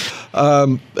 Right.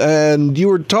 And you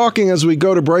were talking, as we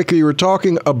go to break, you were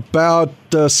talking about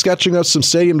sketching us some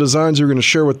stadium designs you're going to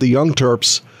share with the Young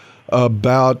Terps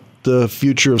about the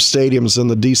future of stadiums in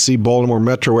the D.C. Baltimore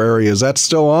metro area. Is that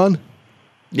still on?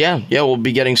 Yeah, we'll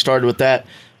be getting started with that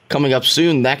coming up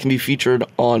soon. That can be featured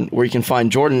on where you can find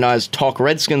Jordan and I's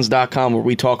TalkRedskins.com, where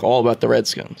we talk all about the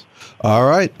Redskins. All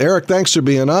right. Eric, thanks for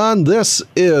being on. This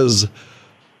is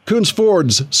Coons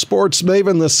Ford's Sports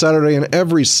Maven this Saturday and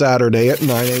every Saturday at 9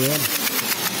 a.m.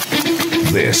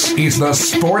 This is the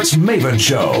Sports Maven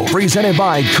Show, presented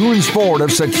by Coons Ford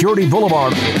of Security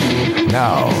Boulevard.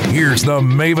 Now, here's the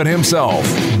Maven himself,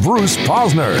 Bruce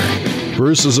Posner.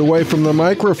 Bruce is away from the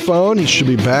microphone. He should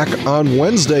be back on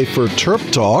Wednesday for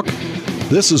Terp Talk.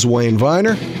 This is Wayne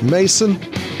Viner, Mason,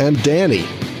 and Danny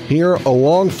here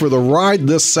along for the ride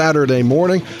this Saturday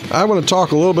morning. I want to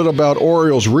talk a little bit about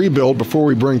Orioles rebuild before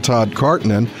we bring Todd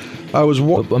Carton in.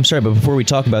 I'm sorry, but before we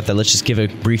talk about that, let's just give a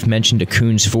brief mention to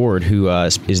Coons Ford, who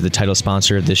is the title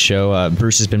sponsor of this show.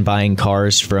 Bruce has been buying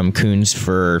cars from Coons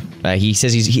for. He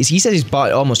says he's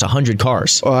bought almost 100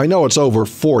 cars. I know it's over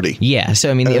 40. Yeah,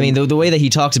 so I mean, the way that he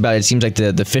talks about it, it seems like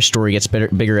the fish story gets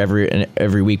bigger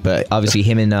every week. But obviously,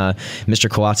 him and Mr.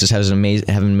 Kowatsis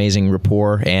have an amazing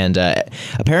rapport, and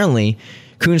apparently,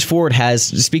 Coons Ford has,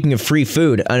 speaking of free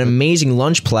food, an amazing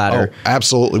lunch platter. Oh,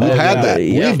 absolutely. We've had that.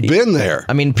 Yeah. We've been there.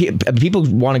 I mean, people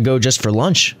want to go just for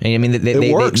lunch. I mean,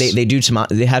 they do some.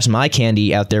 They have some eye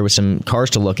candy out there with some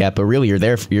cars to look at, but really, you're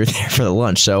there for the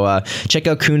lunch. So check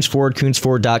out Coons Ford,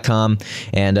 coonsford.com,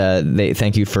 and they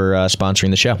thank you for sponsoring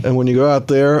the show. And when you go out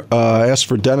there, ask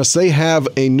for Dennis. They have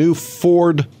a new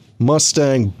Ford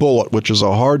Mustang Bullet, which is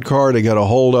a hard car to get a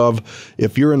hold of.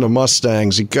 If you're into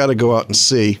Mustangs, you got to go out and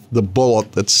see the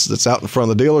Bullet that's out in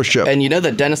front of the dealership. And you know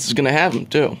that Dennis is going to have them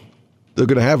too. They're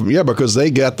going to have them, yeah, because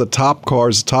they get the top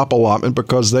cars, top allotment,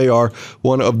 because they are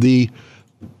one of the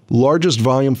largest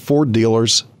volume Ford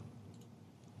dealers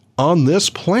on this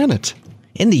planet.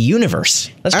 In the universe.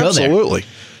 Let's go there. Absolutely.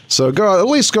 So at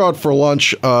least go out for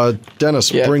lunch.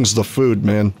 Dennis brings the food,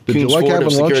 man. Did you like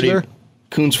having lunch there?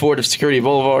 Coons Ford of Security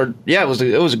Boulevard. Yeah, it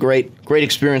was a great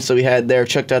experience that we had there.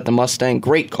 Checked out the Mustang.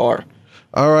 Great car.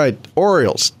 All right,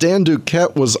 Orioles. Dan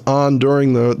Duquette was on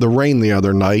during the rain the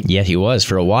other night. Yeah, he was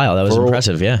for a while. That was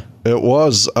impressive, yeah. It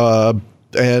was.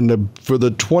 And for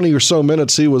the 20 or so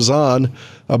minutes he was on,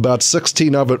 about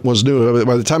 16 of it was new.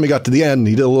 By the time he got to the end,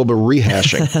 he did a little bit of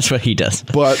rehashing. That's what he does.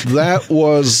 But that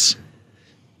was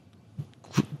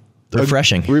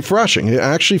refreshing.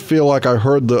 I actually feel like I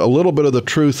heard a little bit of the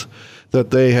truth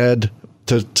that they had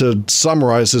to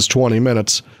summarize his 20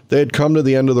 minutes. They had come to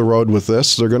the end of the road with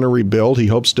this. They're going to rebuild. He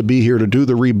hopes to be here to do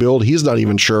the rebuild. He's not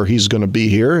even sure he's going to be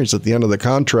here. He's at the end of the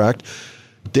contract.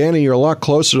 Danny, you're a lot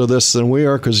closer to this than we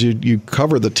are because you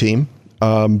cover the team.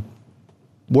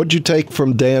 What'd you take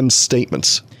from Dan's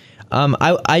statements?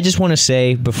 I just want to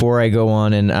say before I go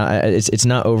on, and it's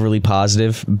not overly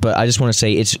positive, but I just want to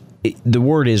say the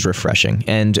word is refreshing.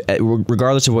 And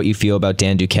regardless of what you feel about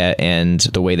Dan Duquette and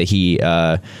the way that he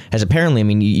has apparently, I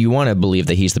mean, you want to believe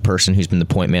that he's the person who's been the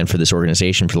point man for this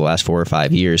organization for the last 4 or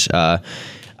 5 years.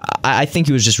 I think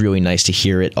it was just really nice to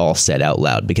hear it all said out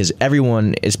loud, because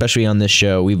everyone, especially on this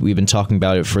show, we've been talking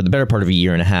about it for the better part of a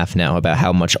year and a half now, about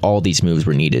how much all these moves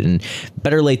were needed, and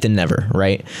better late than never,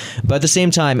 right? But at the same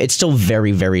time, it's still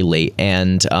very, very late,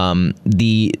 and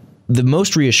the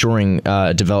most reassuring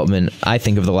development, I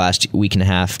think, of the last week and a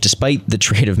half, despite the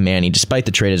trade of Manny, despite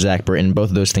the trade of Zach Britton, both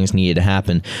of those things needed to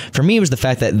happen, for me, was the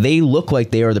fact that they look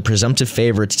like they are the presumptive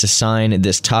favorites to sign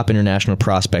this top international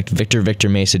prospect, Victor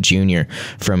Mesa Jr.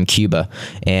 from Cuba.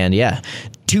 And yeah,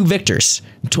 2 victors.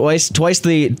 Twice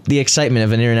the excitement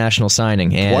of an international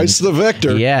signing. And twice the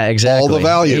victor. Yeah, exactly. All the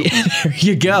value. There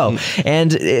you go.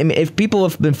 And if people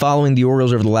have been following the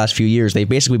Orioles over the last few years, they've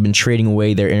basically been trading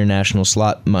away their international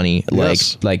slot money like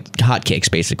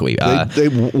hotcakes, basically.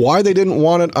 Why they didn't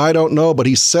want it, I don't know, but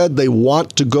he said they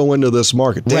want to go into this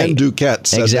market. Dan Duquette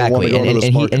said they want to go into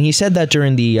this market. And he said that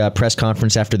during the press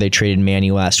conference after they traded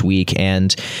Manny last week,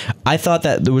 and I thought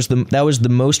that that was the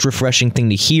most refreshing thing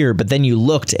to hear, but then you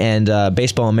looked, and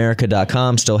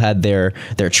BaseballAmerica.com still had their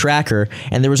tracker,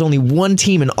 and there was only one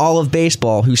team in all of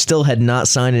baseball who still had not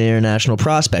signed an international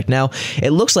prospect. Now,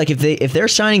 it looks like if they're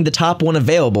signing the top one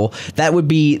available, that would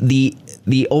be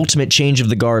the ultimate change of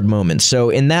the guard moment. So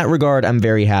in that regard, I'm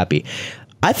very happy.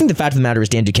 I think the fact of the matter is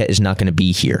Dan Duquette is not going to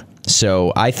be here.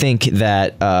 So I think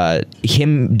that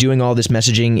him doing all this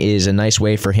messaging is a nice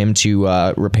way for him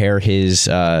to repair his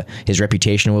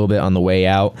reputation a little bit on the way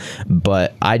out.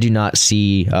 But I do not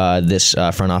see this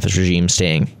front office regime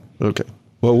staying. Okay.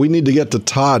 Well, we need to get to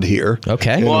Todd here.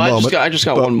 Okay. Well, I just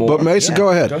got one more. But Mason, go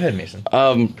ahead. Go ahead, Mason.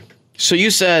 So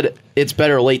you said it's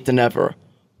better late than never.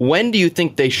 When do you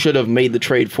think they should have made the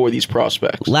trade for these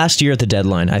prospects? Last year at the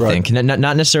deadline, I think. Not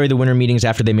necessarily the winter meetings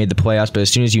after they made the playoffs, but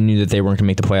as soon as you knew that they weren't going to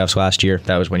make the playoffs last year,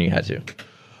 that was when you had to.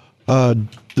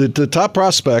 The top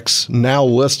prospects now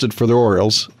listed for the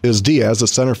Orioles is Diaz, a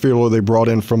center fielder they brought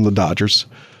in from the Dodgers.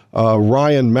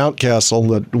 Ryan Mountcastle,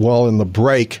 that while in the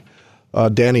break,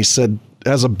 Danny said,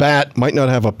 as a bat, might not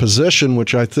have a position,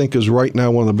 which I think is right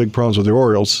now one of the big problems with the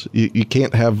Orioles. You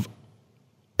can't have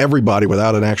everybody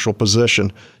without an actual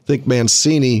position. I think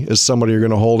Mancini is somebody you're going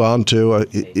to hold on to.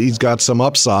 He's got some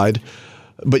upside,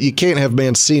 but you can't have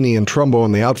Mancini and Trumbo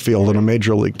in the outfield in a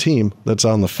major league team that's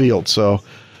on the field. So,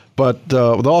 but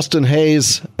with Austin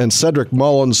Hayes and Cedric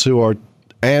Mullins,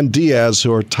 and Diaz,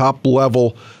 who are top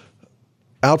level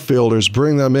outfielders,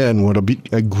 bring them in would be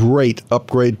a great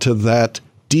upgrade to that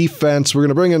defense. We're going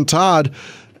to bring in Todd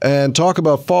and talk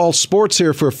about fall sports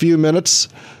here for a few minutes.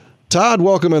 Todd,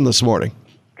 welcome in this morning.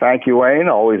 Thank you, Wayne.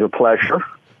 Always a pleasure.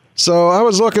 So I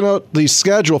was looking at the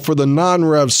schedule for the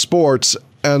non-rev sports,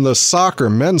 and the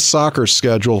men's soccer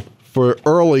schedule for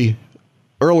early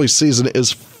season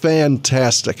is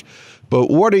fantastic.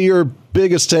 But what are your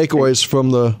biggest takeaways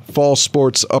from the fall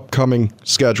sports upcoming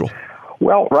schedule?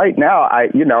 Well, right now,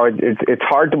 it's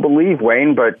hard to believe,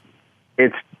 Wayne, but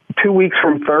it's 2 weeks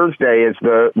from Thursday is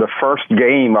the first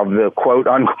game of the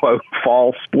quote-unquote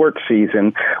fall sports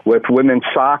season, with women's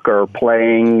soccer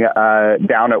playing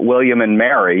down at William and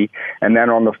Mary, and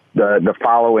then on the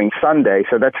following Sunday.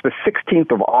 So that's the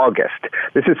 16th of August.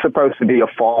 This is supposed to be a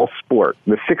fall sport.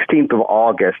 The 16th of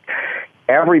August,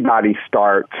 everybody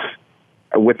starts,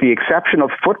 with the exception of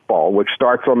football, which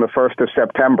starts on the 1st of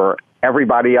September.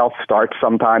 Everybody else starts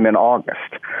sometime in August.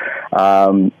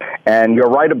 And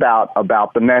you're right about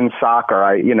the men's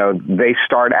soccer. They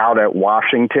start out at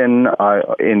Washington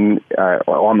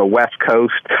on the West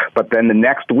Coast, but then the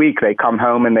next week they come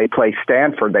home and they play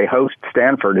Stanford. They host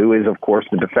Stanford, who is, of course,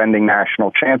 the defending national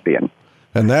champion.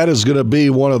 And that is going to be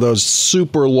one of those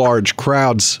super large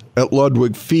crowds at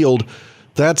Ludwig Field.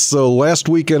 That's the last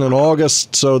weekend in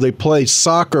August, so they play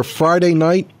soccer Friday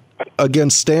night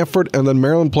against Stanford, and then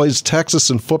Maryland plays Texas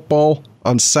in football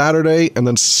on Saturday, and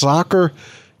then soccer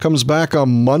comes back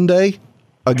on Monday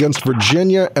against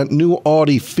Virginia at New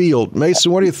Audi Field.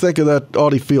 Mason, what do you think of that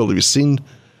Audi Field? Have you seen,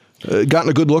 gotten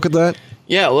a good look at that?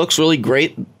 Yeah, it looks really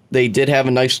great. They did have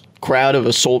a nice crowd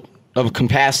of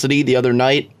capacity the other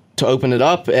night to open it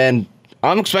up, and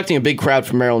I'm expecting a big crowd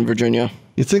from Maryland, Virginia.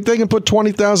 You think they can put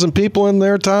 20,000 people in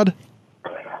there, Todd?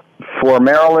 For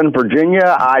Maryland,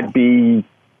 Virginia, I'd be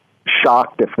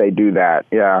shocked if they do that.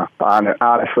 Yeah,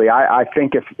 honestly, I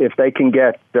think if they can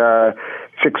get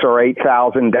 6,000 or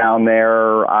 8,000 down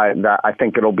there, I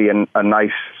think it'll be a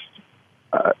nice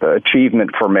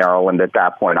achievement for Maryland at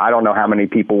that point. I don't know how many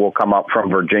people will come up from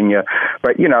Virginia,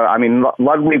 but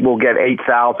Ludwig will get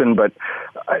 8,000, but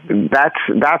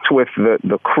that's with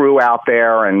the crew out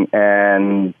there,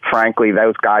 and frankly,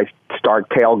 those guys start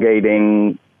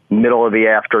tailgating middle of the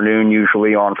afternoon,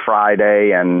 usually on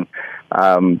Friday, and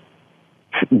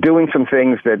doing some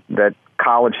things that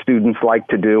college students like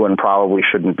to do and probably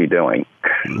shouldn't be doing.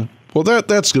 Well,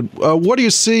 that's good. What do you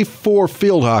see for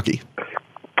field hockey?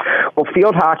 Well,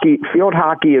 field hockey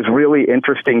is really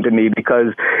interesting to me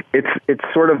because it's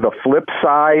sort of the flip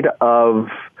side of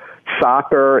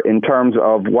soccer in terms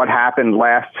of what happened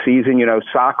last season.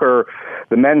 Soccer,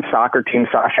 the men's soccer team,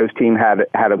 Sasha's team,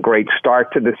 had a great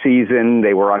start to the season.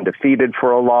 They were undefeated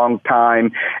for a long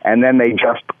time, and then they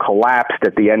just collapsed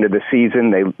at the end of the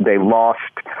season. They lost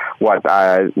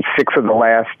six of the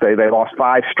last. They lost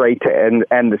 5 straight to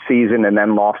end the season, and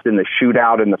then lost in the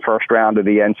shootout in the first round of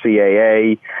the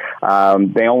NCAA.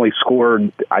 They only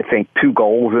scored, I think, 2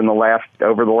 goals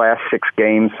over the last 6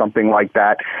 games, something like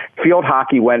that. Field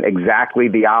hockey went exactly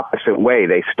the opposite way.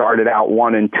 They started out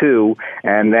 1-2,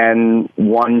 and then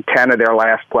won 10 of their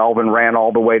last 12 and ran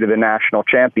all the way to the national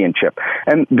championship.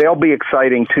 And they'll be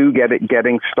exciting too,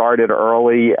 getting started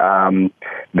early.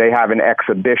 They have an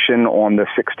exhibition on the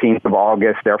 16th of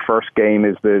August. Their first game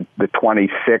is the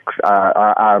 26th.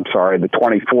 The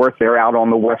 24th. They're out on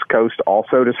the West Coast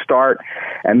also to start.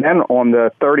 And then on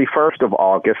the 31st of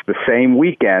August, the same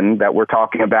weekend that we're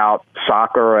talking about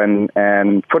soccer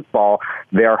and football,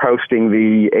 they're hosting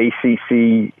the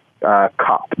ACC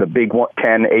Cup, the Big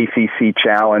Ten ACC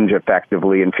Challenge,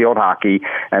 effectively, in field hockey,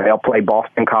 and they'll play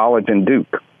Boston College and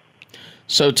Duke.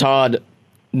 So, Todd,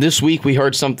 this week we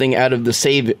heard something out of the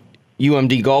Save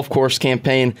UMD golf course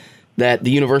campaign that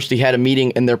the university had a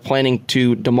meeting and they're planning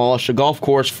to demolish a golf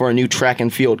course for a new track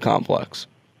and field complex.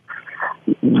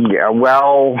 Yeah,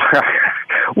 well,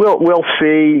 we'll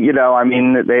see.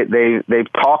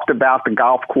 They've talked about the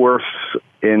golf course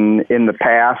in the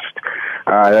past.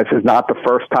 This is not the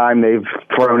first time they've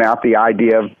thrown out the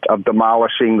idea of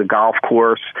demolishing the golf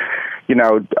course.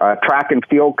 Track and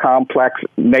field complex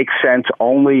makes sense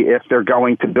only if they're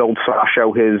going to build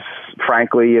Sasho his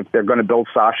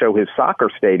soccer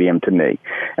stadium, to me.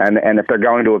 And if they're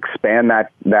going to expand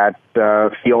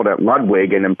that field at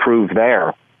Ludwig and improve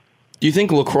there. Do you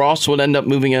think lacrosse would end up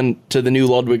moving into the new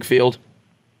Ludwig field?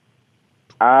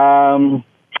 That's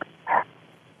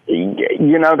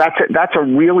a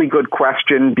really good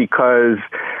question because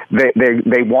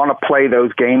they want to play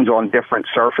those games on different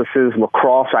surfaces.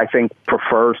 Lacrosse, I think,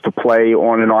 prefers to play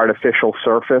on an artificial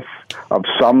surface of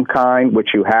some kind,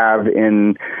 which you have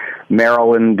in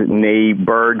Maryland, the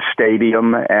Bird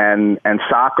Stadium, and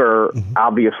soccer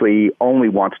obviously only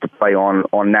wants to play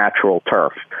on natural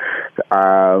turf.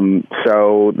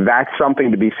 So that's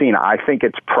something to be seen. I think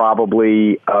it's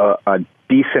probably a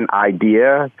decent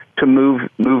idea to move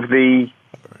the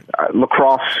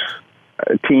lacrosse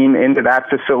team into that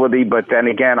facility, but then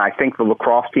again, I think the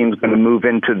lacrosse team is going to move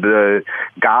into the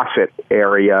Gossett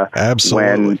area.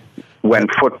 Absolutely. when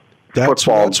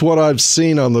football. That's what I've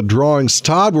seen on the drawings.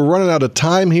 Todd, we're running out of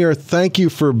time here. Thank you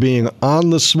for being on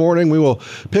this morning. We will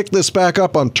pick this back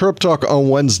up on Terp Talk on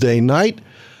Wednesday night.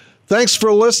 Thanks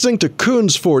for listening to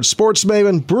Coons Ford Sports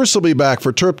Maven. Bruce will be back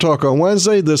for Terp Talk on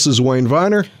Wednesday. This is Wayne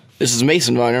Viener. This is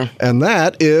Mason Viener. And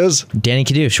that is Danny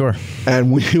Kiddo, sure.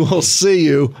 And we will see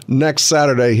you next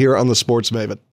Saturday here on the Sports Maven.